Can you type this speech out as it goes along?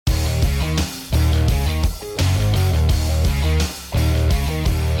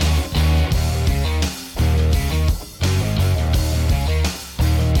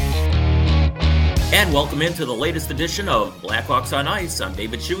And welcome into the latest edition of Blackhawks on Ice. I'm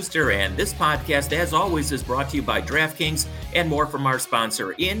David Schuster, and this podcast, as always, is brought to you by DraftKings and more from our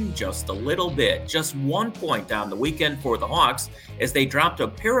sponsor in just a little bit. Just 1 point on the weekend for the Hawks as they dropped a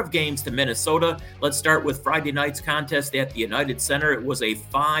pair of games to Minnesota. Let's start with Friday night's contest at the United Center. It was a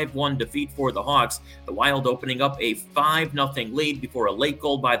 5-1 defeat for the Hawks. The Wild opening up a 5-0 lead before a late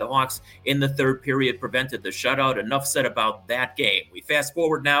goal by the Hawks in the third period prevented the shutout. Enough said about that game. We fast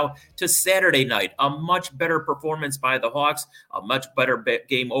forward now to Saturday night. A much better performance by the Hawks, a much better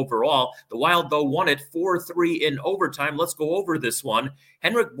game overall. The Wild, though, won it 4-3 in overtime. Let's go over this one.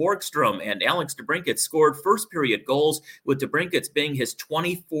 Henrik Borgstrom and Alex DeBrincat scored first period goals, with DeBrincat's being his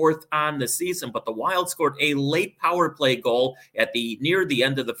 24th on the season, but the Wild scored a late power play goal at near the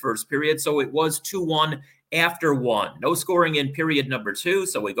end of the first period, so it was 2-1 after one. No scoring in period number 2,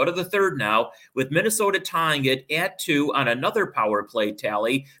 so we go to the third now, with Minnesota tying it at 2 on another power play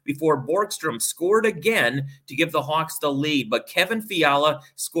tally before Borgstrom scored again to give the Hawks the lead. But Kevin Fiala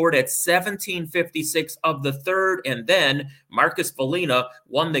scored at 17:56 of the third, and then Marcus Foligno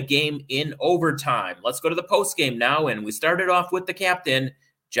won the game in overtime. Let's go to the postgame now, and we started off with the captain,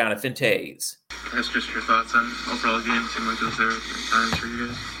 Jonathan Toews. That's just your thoughts on overall game. Seemed like it was there at times for you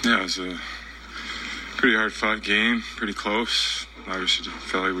guys. Yeah, it was a pretty hard-fought game, pretty close. Obviously,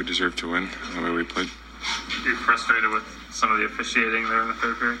 felt like we deserved to win the way we played. You're frustrated with some of the officiating there in the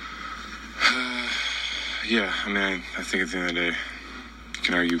third period? Yeah, I mean, I think at the end of the day, you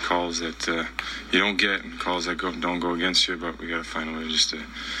can argue calls that you don't get and calls that don't go against you, but we got to find a way just to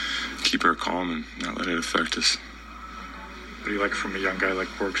keep our calm and not let it affect us. What do you like from a young guy like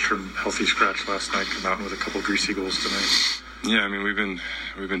Borgstrom, healthy scratch last night, come out with a couple greasy goals tonight? Yeah, I mean, we've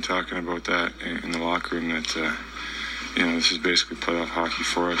been talking about that in the locker room, that this is basically playoff hockey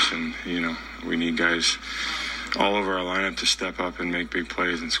for us, and we need guys all over our lineup to step up and make big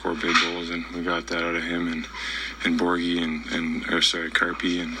plays and score big goals, and we got that out of him and Borgie and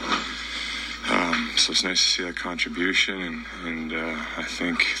Carpy, and so it's nice to see that contribution, and I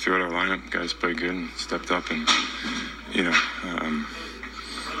think throughout our lineup, guys played good and stepped up, and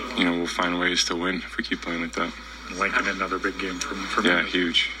we'll find ways to win if we keep playing like that. Lincoln, another big game from yeah,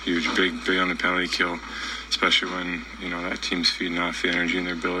 huge, big on the penalty kill, especially when that team's feeding off the energy in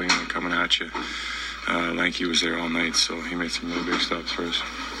their building and they're coming at you. Lanky was there all night, so he made some really big stops for us.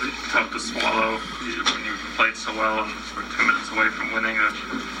 Tough to swallow when you played so well and we're 2 minutes away from winning, to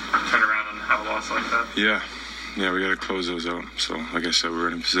turn around and have a loss like that. Yeah, we got to close those out. So, like I said, we're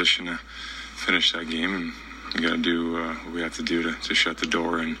in a position to finish that game, and we got to do what we have to do to shut the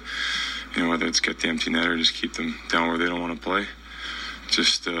door, and whether it's get the empty net or just keep them down where they don't want to play,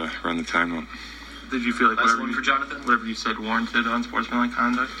 just run the timeout. Did you feel like whatever you said warranted unsportsmanlike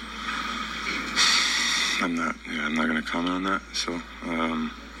conduct? I'm not going to comment on that. So,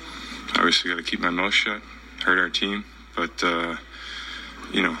 obviously got to keep my mouth shut, hurt our team. But,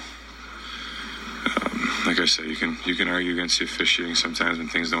 like I said, you can argue against the officiating sometimes when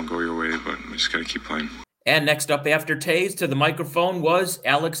things don't go your way, but we just got to keep playing. And next up after Toews to the microphone was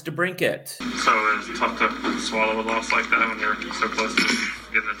Alex DeBrincat. So it's tough to swallow a loss like that when you're so close to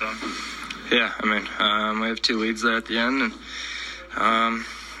getting it done. Yeah, I mean, we have 2 leads there at the end, and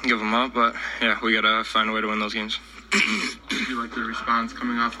give them up, but yeah, we got to find a way to win those games. Did you like the response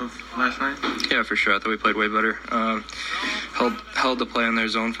coming off of last night? Yeah, for sure. I thought we played way better. Held the play in their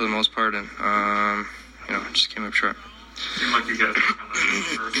zone for the most part, and just came up short. Seemed like you guys were kind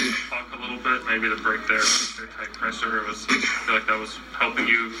of reversing the puck a little bit. Maybe the break there, their tight pressure, I feel like that was helping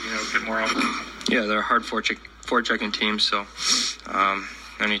you, get more offense. Yeah, they're a hard forechecking team, so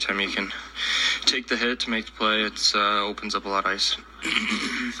anytime you can take the hit to make the play, it opens up a lot of ice. Are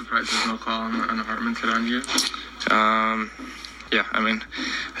you surprised there's no call on the Hartman hit on you? Yeah, I mean,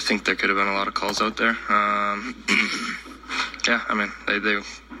 I think there could have been a lot of calls out there. Yeah, I mean, it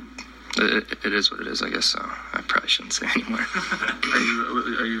is what it is, I guess, so I probably shouldn't say anymore. Are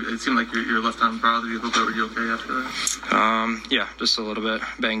you? It seemed like your left arm bothered you a little bit. Were you okay after that? Yeah, just a little bit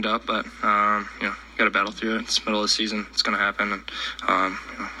banged up, but got to battle through it. It's the middle of the season. It's going to happen, and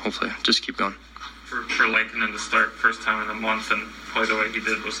hopefully just keep going. For Lincoln to start first time in a month and play the way he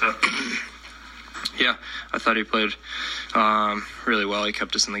did, was that? Yeah, I thought he played really well. He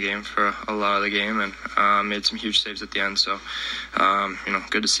kept us in the game for a lot of the game and made some huge saves at the end. So,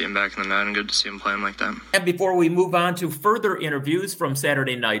 good to see him back in the net and good to see him playing like that. And before we move on to further interviews from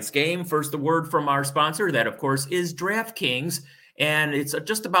Saturday night's game, first a word from our sponsor. That, of course, is DraftKings. And it's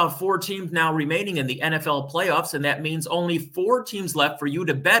just about 4 teams now remaining in the NFL playoffs, and that means only 4 teams left for you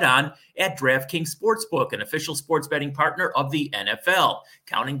to bet on at DraftKings Sportsbook, an official sports betting partner of the NFL.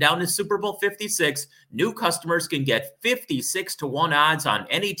 Counting down to Super Bowl 56, new customers can get 56-1 odds on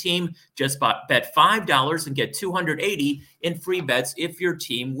any team. Just bet $5 and get $280 in free bets if your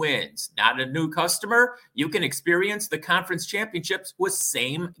team wins. Not a new customer? You can experience the conference championships with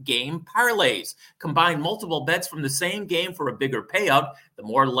same-game parlays. Combine multiple bets from the same game for a bigger payout. The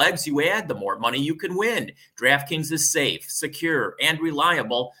more legs you add, the more money you can win. DraftKings is safe, secure, and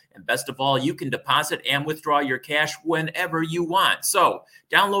reliable. And best of all, you can deposit and withdraw your cash whenever you want. So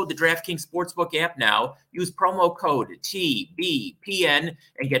download the DraftKings Sportsbook app now. Use promo code TBPN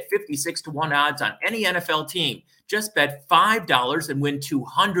and get 56-1 odds on any NFL team. Just bet $5 and win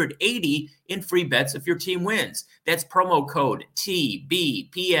 $280 in free bets if your team wins. That's promo code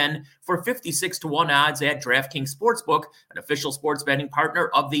TBPN for 56-1 odds at DraftKings Sportsbook, an official sports betting partner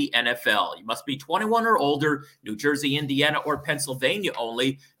of the NFL. You must be 21 or older, New Jersey, Indiana, or Pennsylvania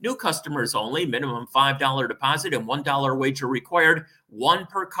only. New customers only. Minimum $5 deposit and $1 wager required. 1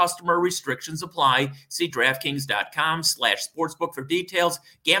 per customer. Restrictions apply. See DraftKings.com/sportsbook for details.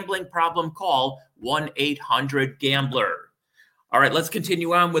 Gambling problem? Call 1-800-GAMBLER. All right, let's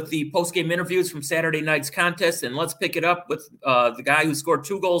continue on with the post-game interviews from Saturday night's contest, and let's pick it up with the guy who scored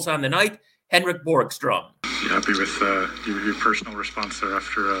 2 goals on the night, Henrik Borgstrom. You happy with your personal response there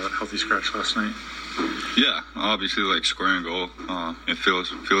after a healthy scratch last night? Yeah, obviously, scoring a goal, it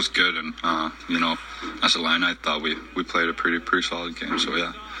feels good, and as a line, I thought we played a pretty solid game. So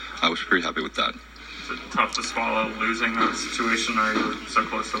yeah, I was pretty happy with that. Is it tough to swallow losing that situation, or are you so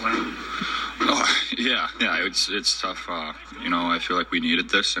close to winning? Yeah, it's tough. I feel like we needed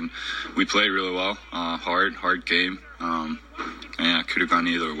this, and we played really well. Hard game. And it could have gone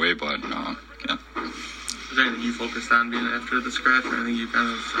either way, but yeah. Is there anything you focused on being after the scratch, or anything you kind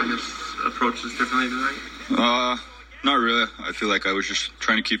of, approached this differently tonight? Not really. I feel like I was just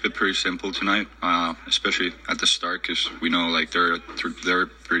trying to keep it pretty simple tonight, especially at the start, because we know they're a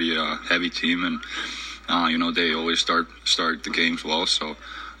pretty heavy team, and they always start the games well. So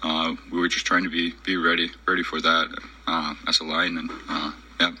we were just trying to be ready for that as a line, and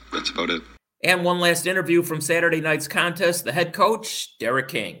yeah, that's about it. And one last interview from Saturday night's contest, the head coach, Derek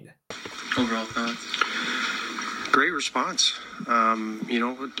King. Overall thoughts? Great response. A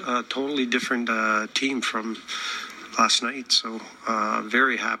totally different team from last night. So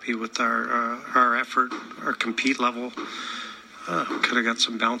very happy with our effort, our compete level. Could have got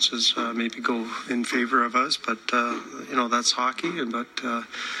some bounces, maybe go in favor of us, but that's hockey. But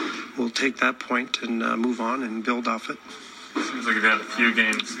we'll take that point and move on and build off it. Seems like you've had a few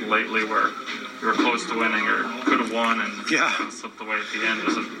games lately where you were close to winning or could have won and slipped away at the end.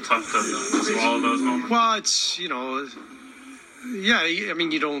 Was it tough to swallow those moments? Well, it's you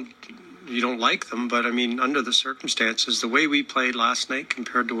don't like them, but under the circumstances, the way we played last night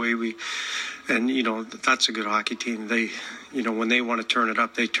compared to the way that's a good hockey team. They, when they want to turn it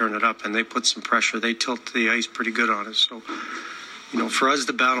up, they turn it up, and they put some pressure. They tilt the ice pretty good on us. So, for us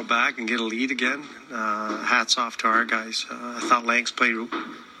to battle back and get a lead again, hats off to our guys. I thought Lanks played a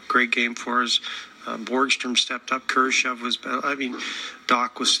great game for us. Borgstrom stepped up. Khrushchev was better.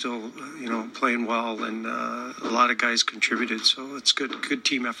 Doc was still, playing well, and a lot of guys contributed. So it's good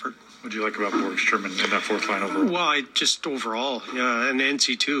team effort. What do you like about Borgstrom in that fourth line overall? Well, overall, and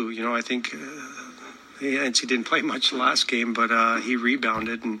NC too. I think NC didn't play much the last game, but he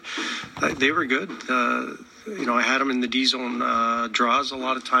rebounded, and they were good. I had them in the D zone draws a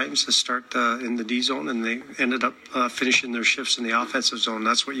lot of times to start in the D zone, and they ended up finishing their shifts in the offensive zone.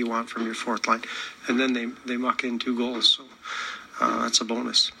 That's what you want from your fourth line, and then they muck in 2 goals, so that's a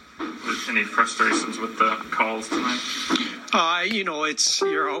bonus. Any frustrations with the calls tonight?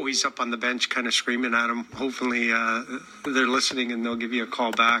 You're always up on the bench kind of screaming at them. Hopefully they're listening and they'll give you a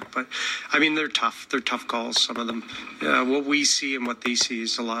call back. But, they're tough. They're tough calls, some of them. What we see and what they see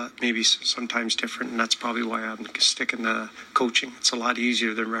is a lot, maybe sometimes different, and that's probably why I'm sticking to coaching. It's a lot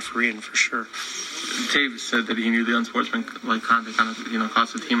easier than refereeing, for sure. Dave said that he knew the unsportsmanlike conduct kind of,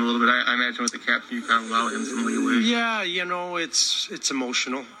 cost the team a little bit. I imagine with the captain, you kind of allow him some leeway. Yeah, it's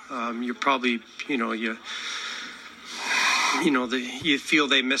emotional. You're probably, you feel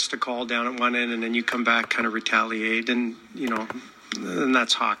they missed a call down at one end, and then you come back, kind of retaliate, and and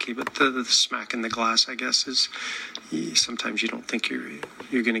that's hockey. But the smack in the glass, I guess, is sometimes you don't think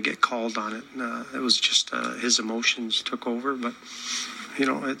you're going to get called on it. It was just his emotions took over, but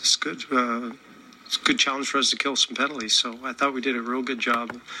it's good. It's a good challenge for us to kill some penalties. So I thought we did a real good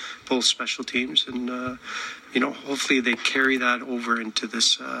job, both special teams, and hopefully they carry that over into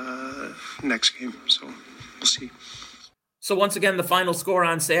this next game. So we'll see. So once again, the final score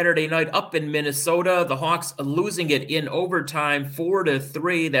on Saturday night up in Minnesota, the Hawks losing it in overtime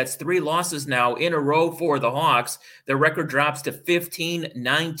 4-3. That's 3 losses now in a row for the Hawks. Their record drops to 15,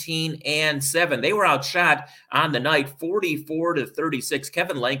 19, and 7. They were outshot on the night 44-36.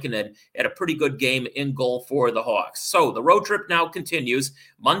 Kevin Lankinen had a pretty good game in goal for the Hawks. So the road trip now continues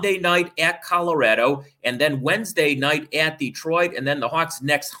Monday night at Colorado, and then Wednesday night at Detroit, and then the Hawks'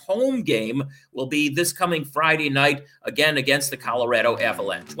 next home game will be this coming Friday night, again against the Colorado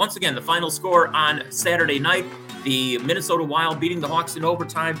Avalanche. Once again, the final score on Saturday night, the Minnesota Wild beating the Hawks in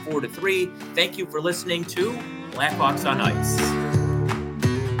overtime 4-3. Thank you for listening to Blackhawks on Ice.